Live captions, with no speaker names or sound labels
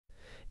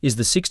Is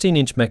the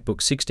 16-inch MacBook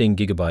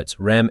 16GB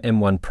RAM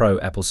M1 Pro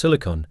Apple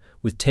Silicon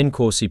with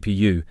 10-core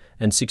CPU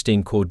and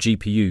 16-core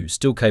GPU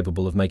still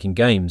capable of making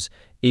games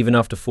even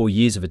after 4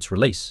 years of its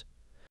release?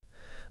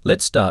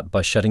 Let's start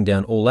by shutting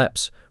down all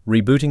apps,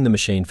 rebooting the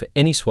machine for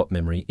any swap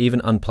memory, even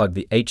unplug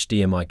the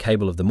HDMI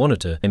cable of the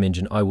monitor. The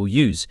engine I will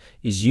use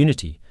is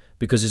Unity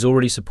because it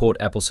already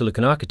supports Apple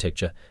Silicon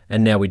architecture,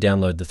 and now we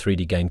download the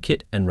 3D game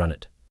kit and run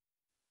it.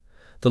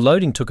 The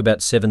loading took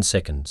about 7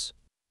 seconds.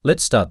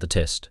 Let's start the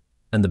test.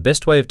 And the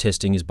best way of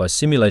testing is by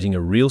simulating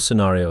a real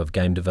scenario of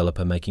game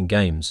developer making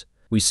games.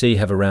 We see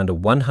have around a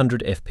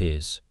 100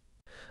 FPS.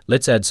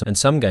 Let's add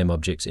some game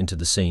objects into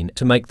the scene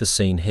to make the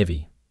scene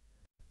heavy.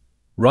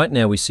 Right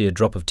now we see a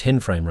drop of 10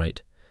 frame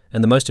rate,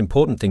 and the most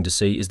important thing to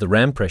see is the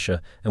RAM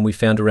pressure, and we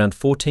found around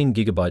 14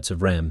 GB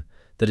of RAM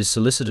that is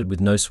solicited with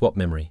no swap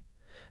memory,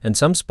 and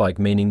some spike,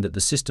 meaning that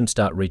the system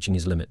start reaching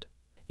his limit.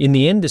 In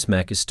the end, this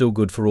Mac is still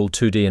good for all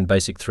 2D and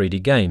basic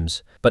 3D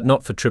games, but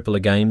not for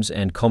AAA games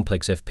and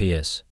complex FPS.